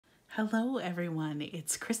Hello everyone,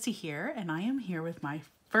 it's Kristie here, and I am here with my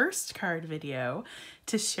first card video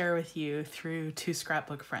to share with you through two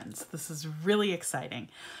Scrapbook friends. This is really exciting.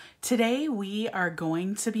 Today we are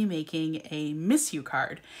going to be making a miss you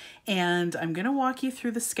card, and I'm going to walk you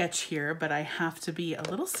through the sketch here, but I have to be a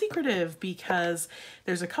little secretive because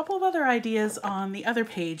there's a couple of other ideas on the other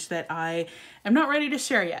page that I am not ready to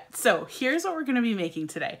share yet. So here's what we're going to be making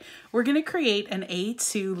today. We're going to create an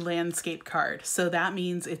A2 landscape card. So that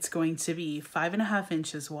means it's going to be 5.5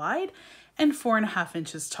 inches wide and 4.5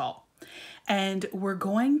 inches tall. And we're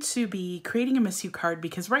going to be creating a miss you card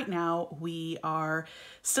because right now we are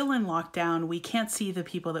still in lockdown. We can't see the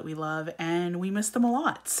people that we love and we miss them a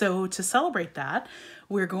lot. So to celebrate that,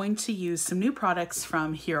 we're going to use some new products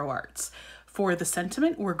from Hero Arts. For the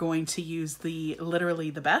sentiment, we're going to use the Literally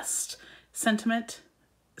the Best sentiment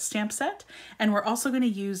stamp set. And we're also going to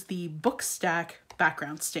use the Book Stack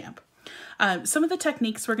background stamp. Some of the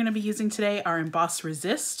techniques we're going to be using today are Emboss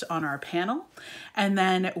Resist on our panel, and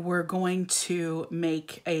then we're going to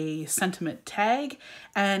make a sentiment tag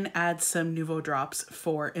and add some Nouveau drops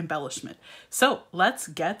for embellishment. So let's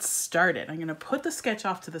get started. I'm going to put the sketch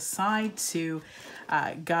off to the side to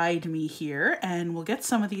guide me here, and we'll get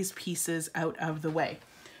some of these pieces out of the way.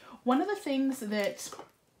 One of the things that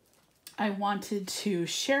I wanted to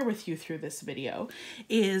share with you through this video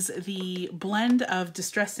is the blend of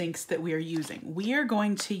distress inks that we are using. We are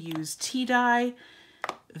going to use Tea Dye,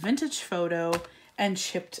 Vintage Photo, and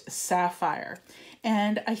Chipped Sapphire.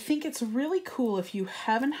 And I think it's really cool if you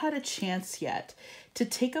haven't had a chance yet to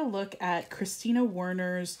take a look at Christina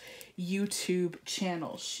Werner's YouTube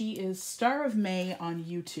channel. She is Star of May on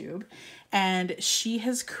YouTube, and she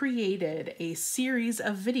has created a series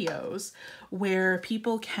of videos where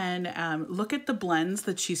people can look at the blends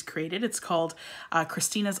that she's created. It's called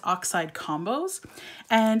Christina's Oxide Combos,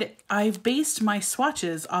 and I've based my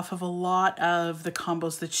swatches off of a lot of the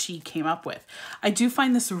combos that she came up with. I do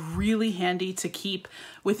find this really handy to keep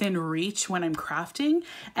within reach when I'm crafting,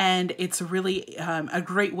 and it's really a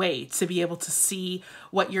great way to be able to see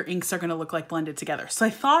what your inks are going to look like blended together. So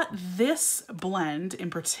I thought this blend in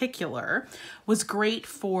particular was great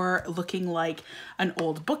for looking like an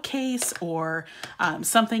old bookcase or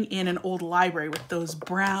something in an old library with those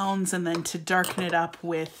browns, and then to darken it up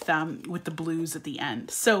with the blues at the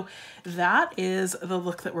end. So that is the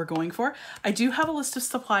look that we're going for. I do have a list of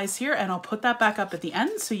supplies here, and I'll put that back up at the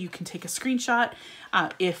end so you can take a screenshot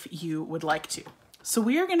if you would like to. So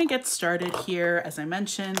we are going to get started here, as I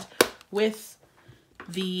mentioned, with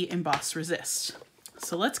the Emboss Resist.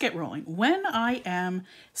 So let's get rolling. When I am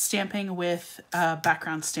stamping with a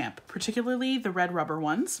background stamp, particularly the red rubber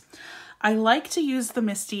ones, I like to use the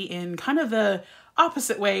MISTI in kind of the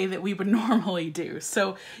opposite way that we would normally do.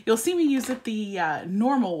 So you'll see me use it the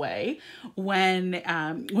normal way when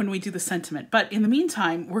we do the sentiment. But in the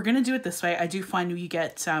meantime, we're going to do it this way. I do find you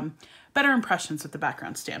get better impressions with the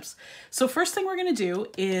background stamps. So first thing we're going to do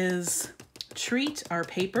is treat our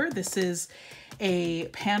paper. This is a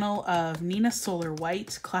panel of Nina Solar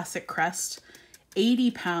White Classic Crest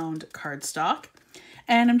 80-pound cardstock.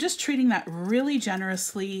 And I'm just treating that really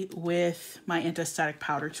generously with my anti-static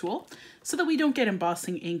powder tool so that we don't get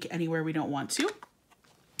embossing ink anywhere we don't want to.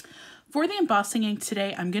 For the embossing ink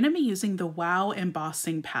today, I'm going to be using the Wow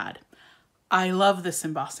embossing pad. I love this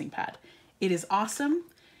embossing pad. It is awesome.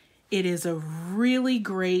 It is a really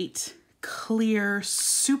great, clear,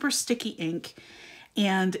 super sticky ink,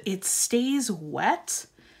 and it stays wet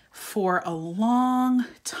for a long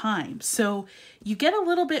time. So you get a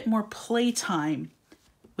little bit more play time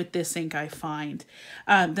with this ink, I find,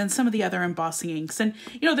 than some of the other embossing inks. And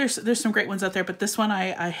you know, there's some great ones out there, but this one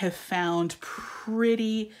I have found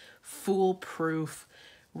pretty foolproof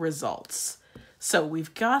results. So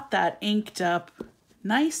we've got that inked up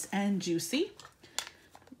nice and juicy.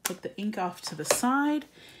 Put the ink off to the side.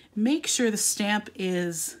 Make sure the stamp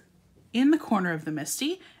is in the corner of the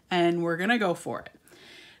MISTI, and we're gonna go for it.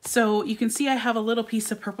 So you can see I have a little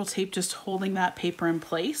piece of purple tape just holding that paper in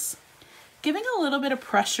place. Giving a little bit of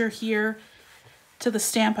pressure here to the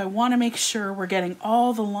stamp. I want to make sure we're getting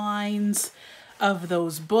all the lines of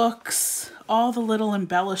those books, all the little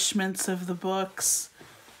embellishments of the books.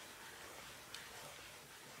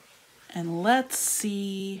 And let's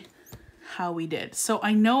see how we did. So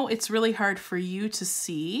I know it's really hard for you to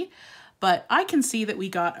see, but I can see that we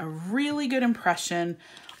got a really good impression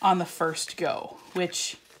on the first go,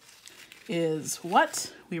 which is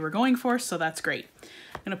what we were going for, so that's great.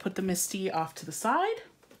 I'm going to put the MISTI off to the side,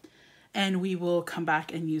 and we will come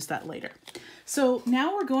back and use that later. So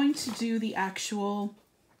now we're going to do the actual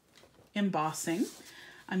embossing.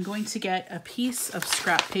 I'm going to get a piece of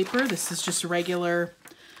scrap paper. This is just regular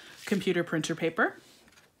computer printer paper.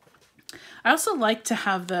 I also like to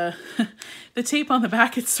have the tape on the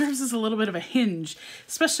back. It serves as a little bit of a hinge,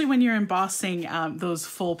 especially when you're embossing those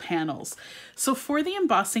full panels. So for the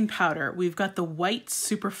embossing powder, we've got the white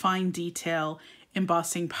superfine detail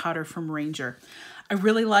embossing powder from Ranger. I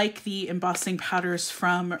really like the embossing powders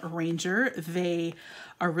from Ranger. They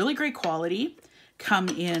are really great quality, come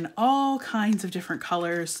in all kinds of different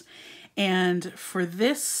colors. And for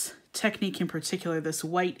this technique in particular, this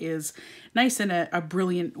white is nice and a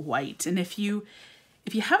brilliant white. And if you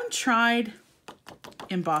haven't tried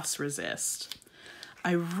Emboss Resist,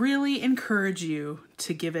 I really encourage you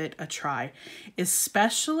to give it a try,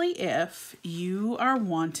 especially if you are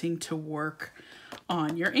wanting to work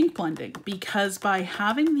on your ink blending, because by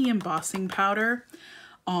having the embossing powder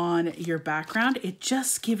on your background, it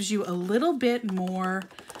just gives you a little bit more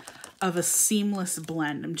of a seamless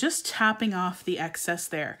blend. I'm just tapping off the excess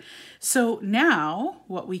there. So now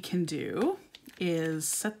what we can do is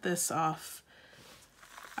set this off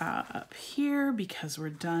up here because we're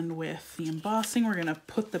done with the embossing. We're gonna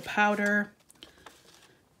put the powder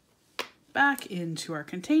back into our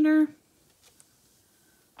container,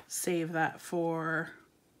 save that for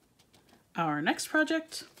our next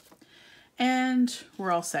project, and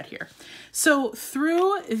we're all set here. So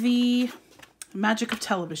through the magic of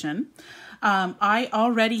television, I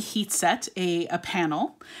already heat set a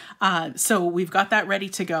panel. So we've got that ready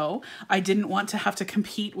to go. I didn't want to have to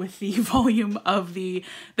compete with the volume of the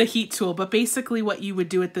heat tool, but basically what you would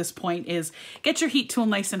do at this point is get your heat tool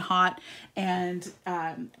nice and hot, and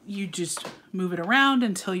you just move it around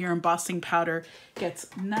until your embossing powder gets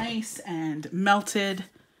nice and melted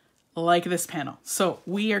like this panel. So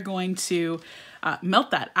we are going to melt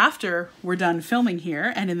that after we're done filming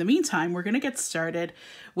here. And in the meantime, we're going to get started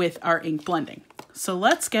with our ink blending. So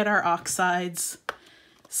let's get our oxides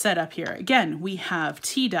set up here. Again, we have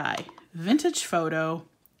tea dye, vintage photo,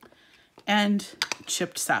 and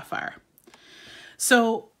chipped sapphire.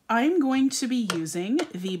 So I'm going to be using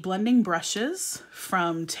the blending brushes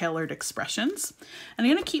from Tailored Expressions. And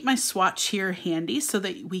I'm going to keep my swatch here handy so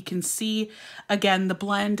that we can see, again, the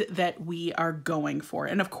blend that we are going for.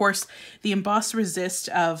 And of course, the Emboss Resist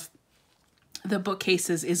of the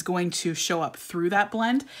bookcases is going to show up through that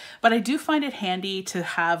blend, but I do find it handy to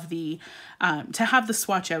have the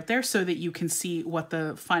swatch out there so that you can see what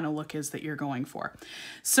the final look is that you're going for.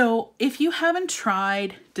 So if you haven't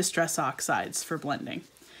tried Distress Oxides for blending,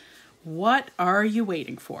 what are you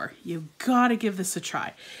waiting for? You've got to give this a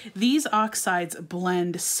try. These oxides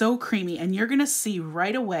blend so creamy, and you're going to see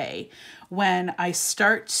right away when I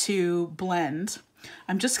start to blend.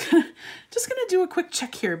 I'm just gonna do a quick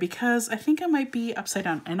check here because I think I might be upside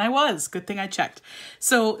down, and I was. Good thing I checked.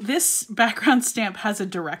 So this background stamp has a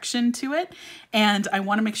direction to it, and I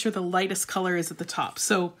want to make sure the lightest color is at the top.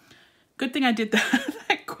 So good thing I did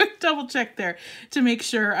that quick double check there to make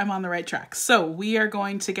sure I'm on the right track. So we are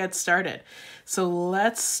going to get started. So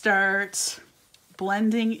let's start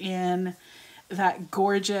blending in that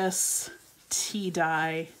gorgeous tea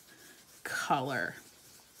dye color.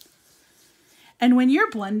 And when you're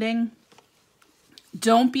blending,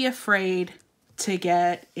 don't be afraid to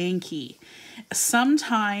get inky.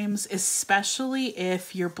 Sometimes, especially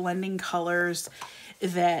if you're blending colors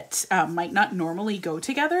that might not normally go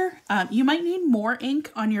together, you might need more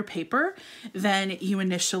ink on your paper than you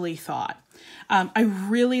initially thought. I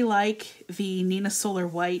really like the Nina Solar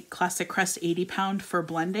White Classic Crest 80 pound for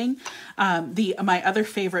blending. My other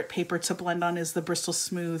favorite paper to blend on is the Bristol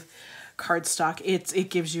Smooth cardstock. It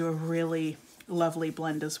gives you a really lovely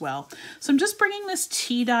blend as well. So I'm just bringing this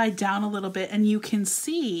tea dye down a little bit, and you can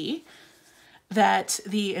see that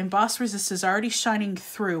the Emboss Resist is already shining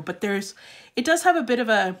through, but it does have a bit of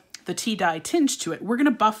the tea dye tinge to it. We're going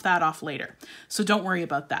to buff that off later, so don't worry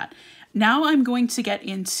about that. Now I'm going to get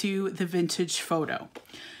into the Vintage Photo.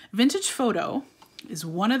 Vintage Photo is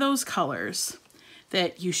one of those colors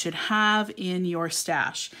that you should have in your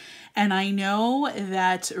stash. And I know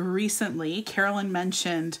that recently Carolyn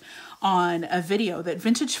mentioned on a video that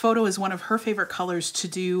Vintage Photo is one of her favorite colors to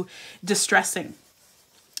do distressing.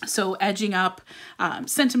 So edging up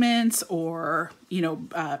sentiments or,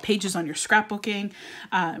 pages on your scrapbooking.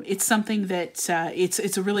 It's something that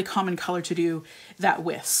it's a really common color to do that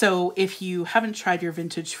with. So if you haven't tried your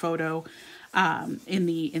Vintage Photo in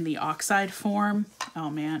the oxide form, oh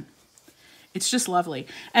man, it's just lovely.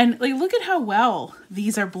 And like, look at how well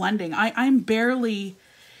these are blending. I'm barely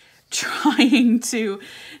trying to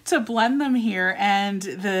blend them here, and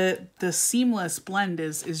the seamless blend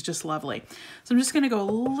is just lovely. So I'm just going to go a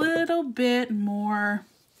little bit more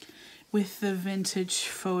with the Vintage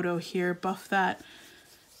Photo here, buff that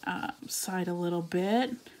side a little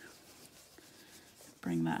bit.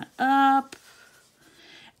 Bring that up.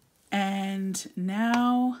 And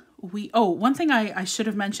now one thing I should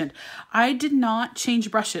have mentioned, I did not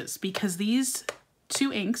change brushes because these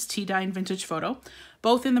two inks, Tea Dye and Vintage Photo,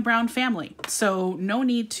 both in the brown family. So no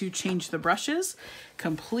need to change the brushes.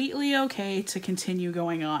 Completely okay to continue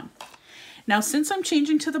going on. Now, since I'm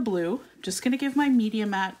changing to the blue, I'm just going to give my Media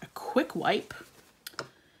Mat a quick wipe.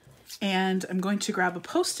 And I'm going to grab a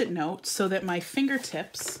Post-it note so that my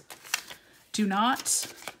fingertips do not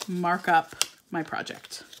mark up my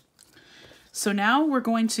project. So now we're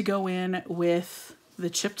going to go in with the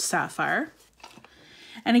chipped sapphire.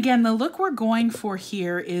 And again, the look we're going for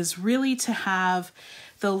here is really to have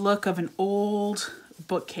the look of an old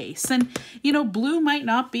bookcase. And, you know, blue might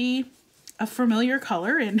not be a familiar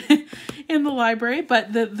color in in the library,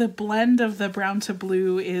 but the blend of the brown to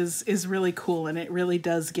blue is really cool, and it really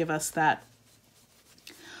does give us that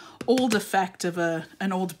old effect of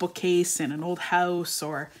an old bookcase in an old house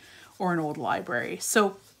or an old library.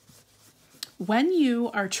 So when you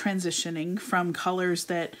are transitioning from colors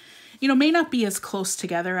that, you know, may not be as close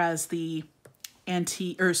together as the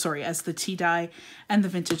as the Tea Dye and the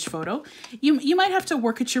Vintage Photo, you might have to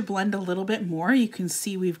work at your blend a little bit more. You can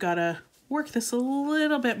see we've got to work this a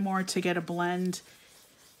little bit more to get a blend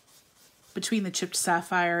between the chipped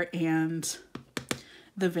sapphire and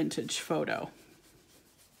the Vintage Photo.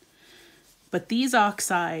 But these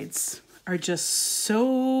oxides are just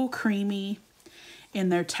so creamy in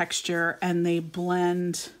their texture, and they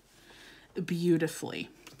blend beautifully.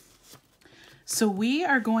 So we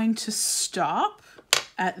are going to stop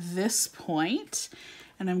at this point,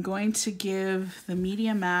 and I'm going to give the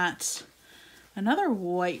Media Mat another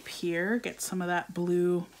wipe here, get some of that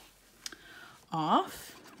blue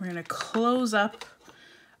off. We're going to close up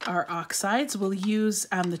our oxides. We'll use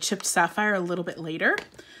the chipped sapphire a little bit later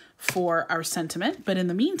for our sentiment, but in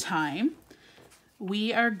the meantime,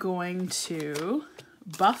 we are going to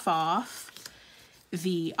buff off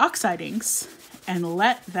the oxide inks and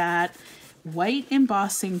let that white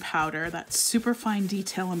embossing powder, that super fine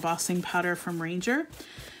detail embossing powder from Ranger,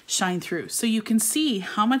 shine through. So you can see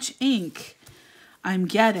how much ink I'm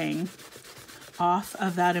getting off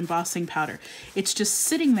of that embossing powder. It's just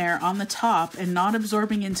sitting there on the top and not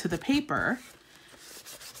absorbing into the paper.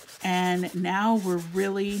 And now we're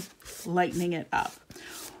really lightening it up.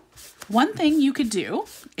 One thing you could do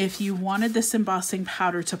if you wanted this embossing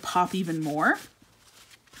powder to pop even more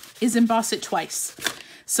is emboss it twice.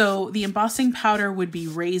 So the embossing powder would be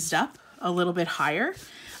raised up a little bit higher,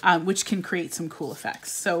 which can create some cool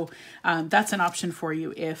effects. So that's an option for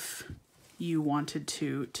you if you wanted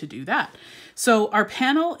to do that. So our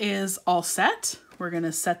panel is all set. We're going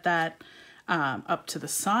to set that up to the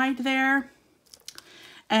side there.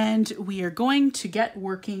 And we are going to get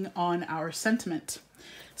working on our sentiment.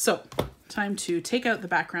 So time to take out the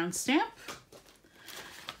background stamp.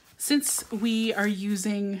 Since we are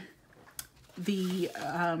using the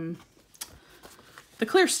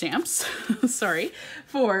clear stamps, sorry,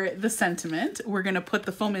 for the sentiment, we're going to put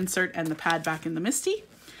the foam insert and the pad back in the MISTI.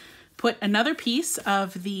 Put another piece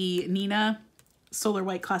of the Neenah Solar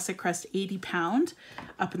White Classic Crest 80 pound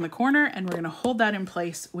up in the corner, and we're going to hold that in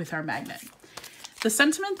place with our magnet. The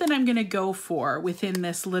sentiment that I'm going to go for within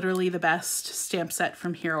this Literally the Best stamp set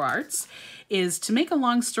from Hero Arts is, to make a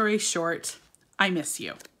long story short, I miss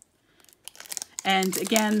you. And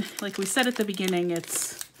again, like we said at the beginning,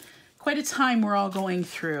 it's quite a time we're all going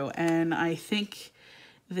through, and I think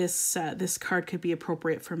this this card could be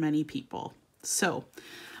appropriate for many people. So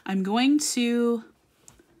I'm going to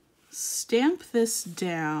stamp this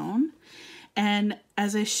down, and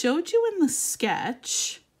as I showed you in the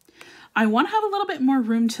sketch, I want to have a little bit more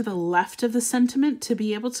room to the left of the sentiment to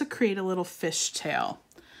be able to create a little fishtail.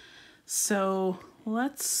 So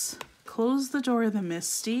let's close the door of the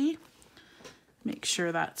MISTI, make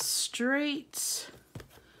sure that's straight,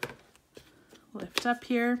 lift up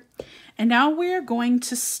here, and now we're going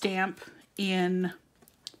to stamp in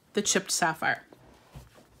the chipped sapphire.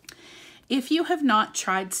 If you have not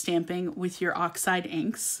tried stamping with your oxide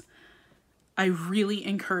inks, I really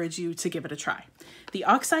encourage you to give it a try. The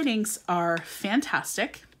oxide inks are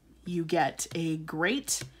fantastic. You get a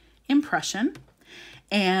great impression,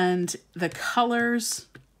 and the colors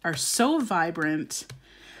are so vibrant.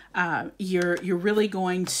 You're really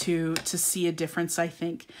going to see a difference, I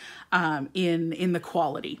think, in the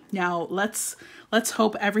quality. Now let's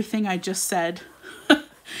hope everything I just said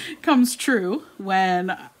comes true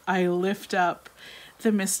when I lift up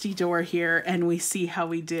the MISTI door here and we see how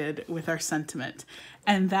we did with our sentiment.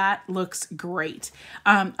 And that looks great.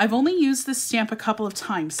 I've only used this stamp a couple of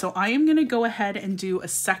times, so I am going to go ahead and do a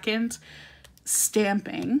second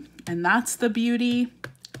stamping, and that's the beauty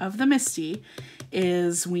of the MISTI,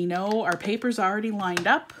 is we know our paper's already lined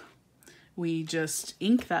up. We just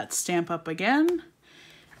ink that stamp up again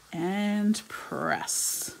and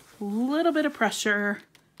press. A little bit of pressure.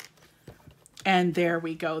 And there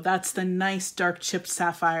we go. That's the nice dark chipped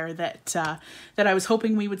sapphire that I was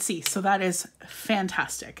hoping we would see. So that is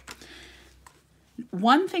fantastic.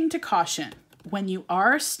 One thing to caution when you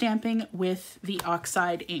are stamping with the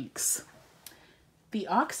oxide inks. The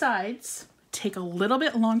oxides take a little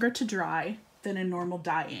bit longer to dry than a normal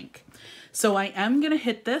dye ink. So I am going to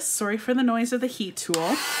hit this, sorry for the noise of the heat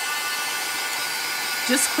tool,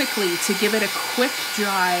 just quickly to give it a quick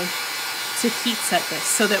dry to heat set this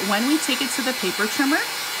so that when we take it to the paper trimmer,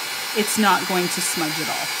 it's not going to smudge at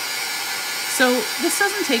all. So this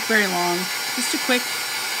doesn't take very long, just a quick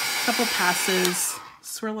couple passes,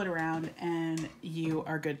 swirl it around, and you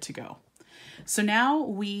are good to go. So now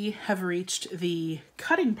we have reached the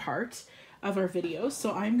cutting part of our video.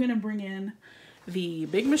 So I'm going to bring in the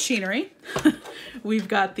big machinery. We've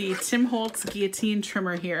got the Tim Holtz guillotine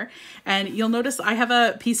trimmer here, and you'll notice I have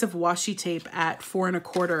a piece of washi tape at 4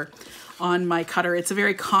 1/4 on my cutter. It's a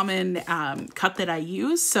very common cut that I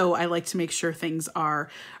use, so I like to make sure things are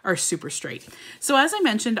super straight. So as I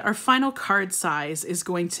mentioned, our final card size is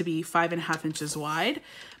going to be 5.5 inches wide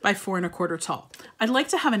by 4 1/4 tall. I'd like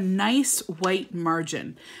to have a nice white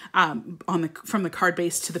margin from the card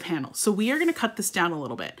base to the panel. So we are going to cut this down a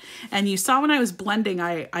little bit. And you saw when I was blending,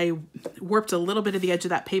 I warped a little bit of the edge of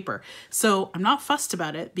that paper. So I'm not fussed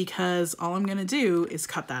about it because all I'm going to do is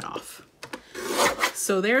cut that off.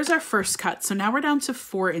 So there's our first cut. So now we're down to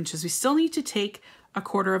 4 inches. We still need to take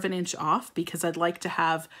 1/4 inch off because I'd like to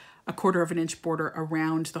have 1/4 inch border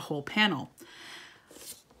around the whole panel.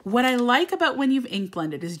 What I like about when you've ink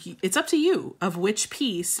blended is it's up to you of which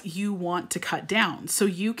piece you want to cut down. So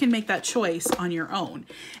you can make that choice on your own.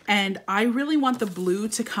 And I really want the blue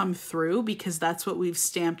to come through because that's what we've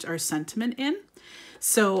stamped our sentiment in.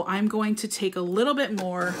 So I'm going to take a little bit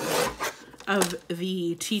more of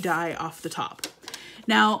the tea dye off the top.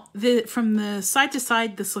 Now, from the side to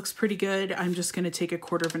side, this looks pretty good. I'm just going to take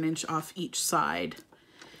 1/4 inch off each side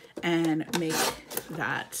and make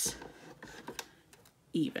that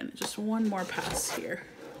even. Just one more pass here.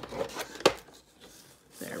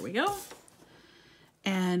 There we go.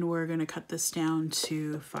 And we're going to cut this down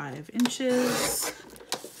to 5 inches.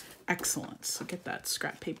 Excellent. So get that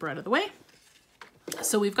scrap paper out of the way.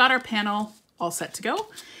 So we've got our panel all set to go.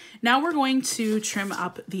 Now we're going to trim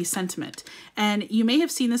up the sentiment. And you may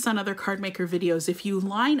have seen this on other card maker videos. If you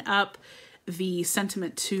line up the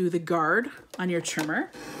sentiment to the guard on your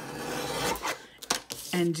trimmer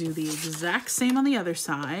and do the exact same on the other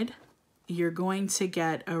side, you're going to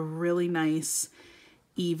get a really nice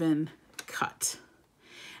even cut.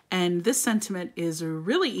 And this sentiment is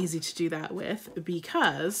really easy to do that with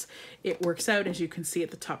because it works out, as you can see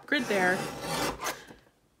at the top grid there,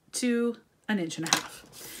 to 1.5 inches.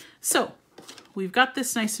 So we've got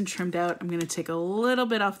this nice and trimmed out. I'm going to take a little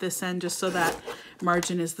bit off this end just so that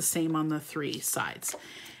margin is the same on the 3 sides.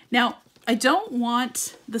 Now, I don't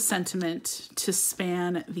want the sentiment to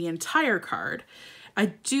span the entire card. I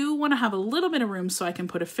do want to have a little bit of room so I can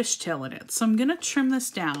put a fishtail in it. So I'm going to trim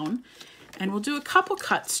this down and we'll do a couple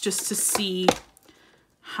cuts just to see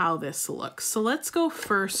how this looks. So let's go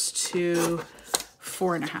first to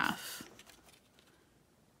 4.5. I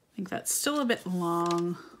think that's still a bit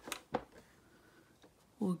long.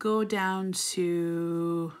 We'll go down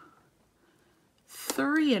to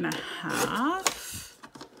 3.5.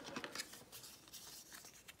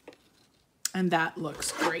 And that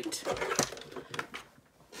looks great.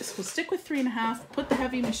 So we'll stick with 3.5, put the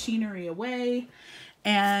heavy machinery away,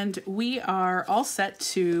 and we are all set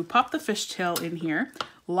to pop the fishtail in here.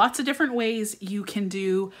 Lots of different ways you can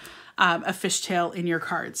do a fishtail in your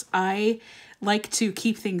cards. I like to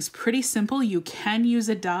keep things pretty simple. You can use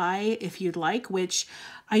a die if you'd like, which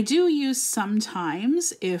I do use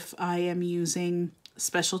sometimes if I am using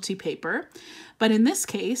specialty paper. But in this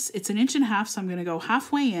case, it's 1.5 inches, so I'm going to go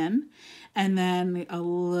halfway in and then a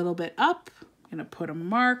little bit up. I'm going to put a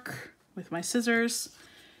mark with my scissors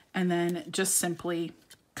and then just simply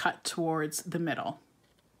cut towards the middle,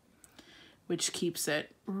 which keeps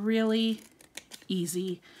it really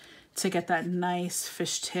easy to get that nice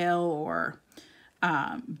fishtail or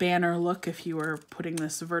banner look if you were putting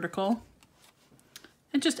this vertical.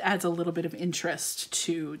 It just adds a little bit of interest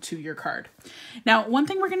to your card. Now, one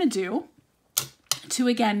thing we're going to do to,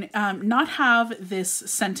 again, not have this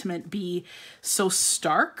sentiment be so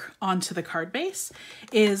stark onto the card base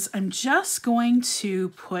is I'm just going to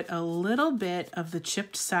put a little bit of the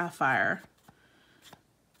chipped sapphire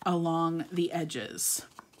along the edges.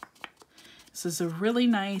 This is a really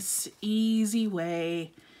nice, easy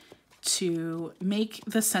way to make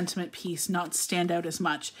the sentiment piece not stand out as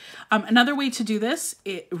much. Another way to do this,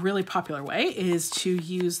 a really popular way, is to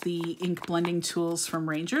use the ink blending tools from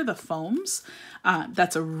Ranger, the foams.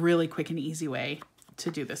 That's a really quick and easy way to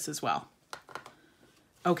do this as well.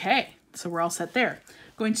 Okay, so we're all set there.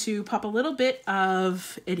 I'm going to pop a little bit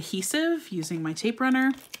of adhesive using my tape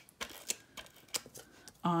runner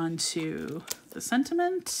onto the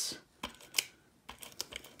sentiment.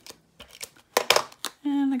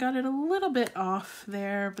 And I got it a little bit off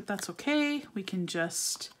there, but that's okay. We can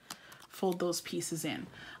just fold those pieces in.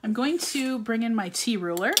 I'm going to bring in my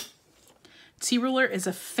T-ruler. T-ruler is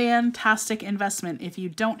a fantastic investment. If you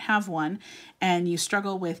don't have one and you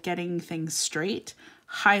struggle with getting things straight,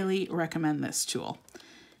 highly recommend this tool.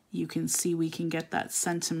 You can see we can get that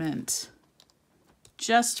sentiment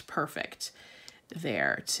just perfect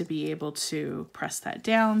there to be able to press that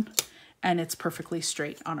down, and it's perfectly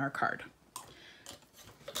straight on our card.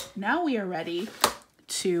 Now we are ready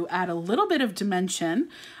to add a little bit of dimension.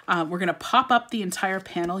 We're going to pop up the entire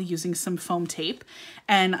panel using some foam tape,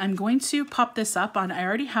 and I'm going to pop this up on, I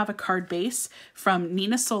already have a card base from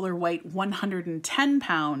Nina Solar White 110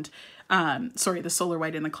 pound, sorry, the Solar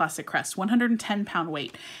White in the Classic Crest, 110 pound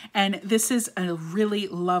weight. And this is a really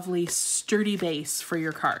lovely sturdy base for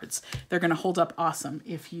your cards. They're going to hold up awesome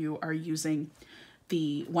if you are using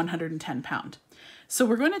the 110 pound. So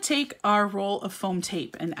we're going to take our roll of foam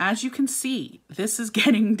tape, and as you can see, this is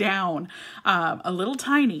getting down a little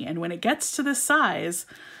tiny, and when it gets to this size,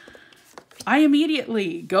 I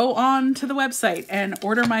immediately go on to the website and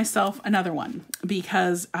order myself another one,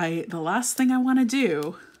 because the last thing I want to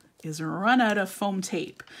do is run out of foam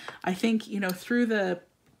tape. I think, you know, through the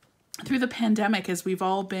pandemic, as we've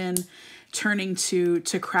all been turning to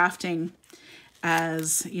crafting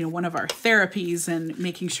as, you know, one of our therapies, and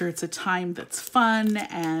making sure it's a time that's fun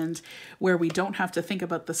and where we don't have to think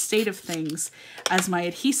about the state of things. As my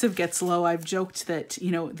adhesive gets low, I've joked that, you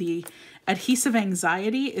know, the adhesive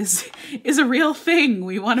anxiety is a real thing.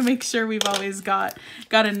 We want to make sure we've always got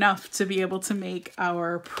enough to be able to make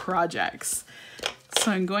our projects.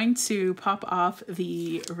 So I'm going to pop off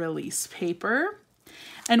the release paper.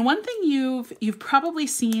 And one thing you've probably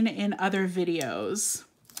seen in other videos,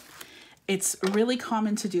 it's really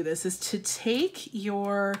common to do this, is to take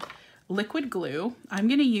your liquid glue. I'm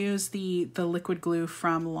going to use the liquid glue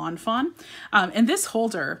from Lawn Fawn. And this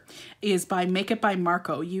holder is by Make It by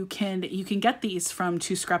Marco. You can get these from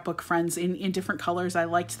Two Scrapbook Friends in different colors. I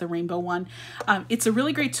liked the rainbow one. It's a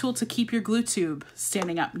really great tool to keep your glue tube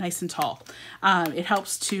standing up nice and tall. It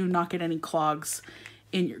helps to not get any clogs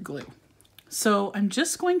in your glue. So I'm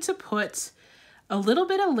just going to put a little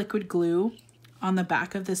bit of liquid glue on the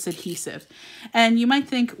back of this adhesive. And you might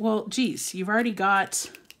think, well, geez, you've already got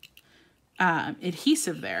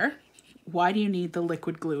adhesive there. Why do you need the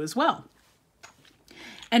liquid glue as well?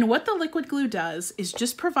 And what the liquid glue does is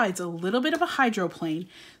just provides a little bit of a hydroplane,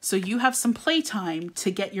 so you have some play time to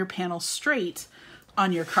get your panel straight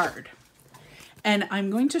on your card. And I'm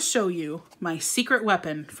going to show you my secret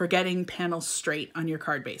weapon for getting panels straight on your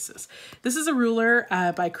card bases. This is a ruler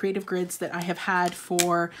by Creative Grids that I have had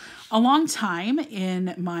for a long time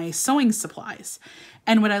in my sewing supplies.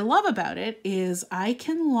 And what I love about it is I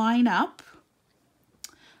can line up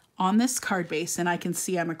on this card base, and I can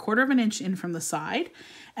see I'm 1/4 of an inch in from the side,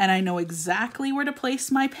 and I know exactly where to place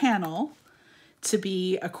my panel to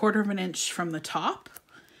be 1/4 of an inch from the top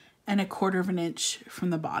and 1/4 of an inch from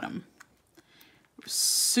the bottom.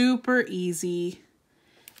 Super easy,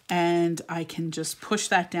 and I can just push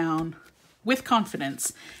that down with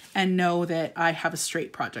confidence and know that I have a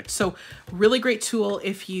straight project. So really great tool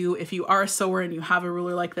if you are a sewer and you have a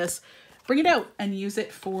ruler like this. Bring it out and use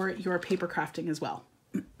it for your paper crafting as well.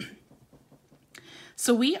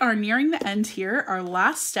 So we are nearing the end here. Our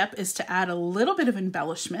last step is to add a little bit of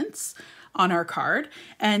embellishments on our card,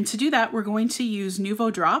 and to do that we're going to use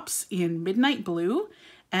Nuvo drops in Midnight Blue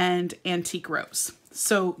and Antique Rose.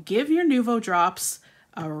 So give your Nuvo drops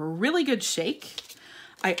a really good shake.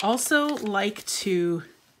 I also like to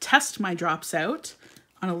test my drops out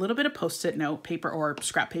on a little bit of Post-it note paper or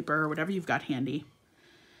scrap paper or whatever you've got handy,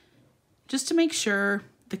 just to make sure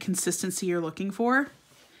the consistency you're looking for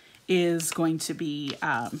is going to be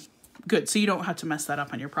good, so you don't have to mess that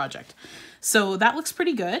up on your project. So that looks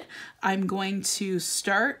pretty good. I'm going to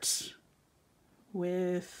start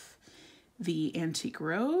with the Antique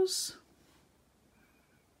Rose.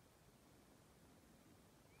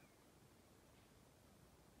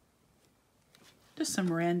 Just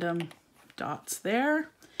some random dots there.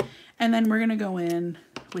 And then we're going to go in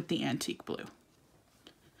with the Antique Blue.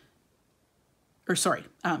 or sorry,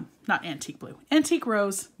 not antique blue, antique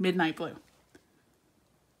rose, midnight blue.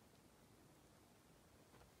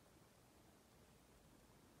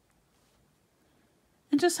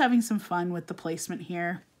 And just having some fun with the placement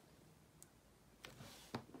here.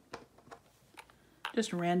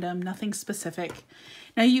 Just random, nothing specific.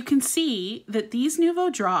 Now you can see that these Nouveau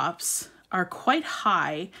drops are quite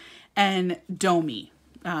high and domey.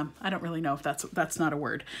 I don't really know if that's not a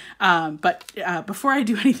word. But before I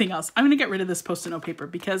do anything else, I'm going to get rid of this Post-it note paper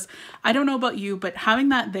because I don't know about you, but having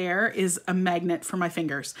that there is a magnet for my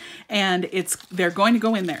fingers and they're going to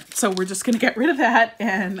go in there. So we're just going to get rid of that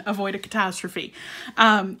and avoid a catastrophe.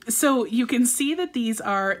 So you can see that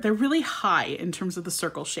they're really high in terms of the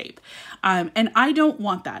circle shape. And I don't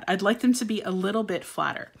want that. I'd like them to be a little bit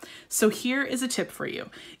flatter. So here is a tip for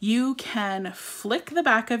you. You can flick the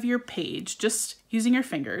back of your page just using your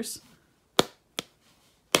fingers.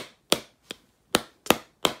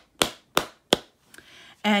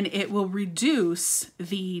 And it will reduce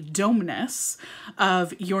the domeness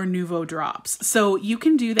of your Nouveau drops. So you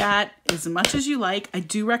can do that as much as you like. I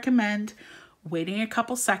do recommend waiting a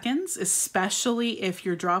couple seconds, especially if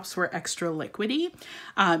your drops were extra liquidy.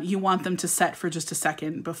 You want them to set for just a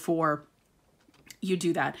second before you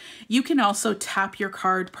do that. You can also tap your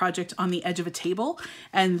card project on the edge of a table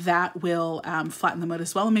and that will flatten them out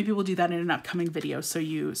as well. And maybe we'll do that in an upcoming video so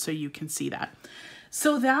you can see that.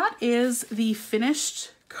 So that is the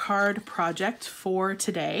finished card project for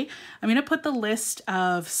today. I'm going to put the list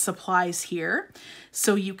of supplies here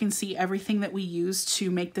so you can see everything that we used to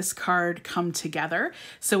make this card come together.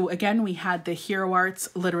 So again, we had the Hero Arts,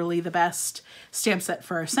 literally the best stamp set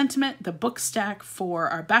for our sentiment, the book stack for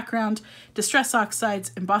our background, distress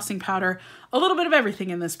oxides, embossing powder, a little bit of everything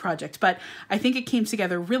in this project, but I think it came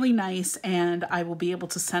together really nice and I will be able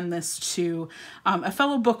to send this to a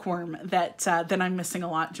fellow bookworm that I'm missing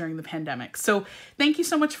a lot during the pandemic. So thank you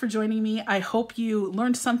so much for joining me. I hope you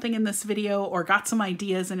learned something in this video or got some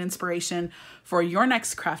ideas and inspiration for your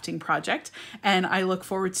next crafting project. And I look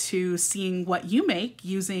forward to seeing what you make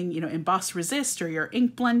using, Emboss Resist or your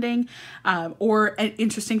ink blending or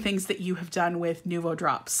interesting things that you have done with Nouveau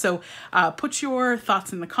drops. So put your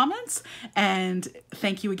thoughts in the comments and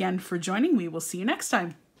thank you again for joining me. We'll see you next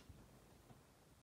time.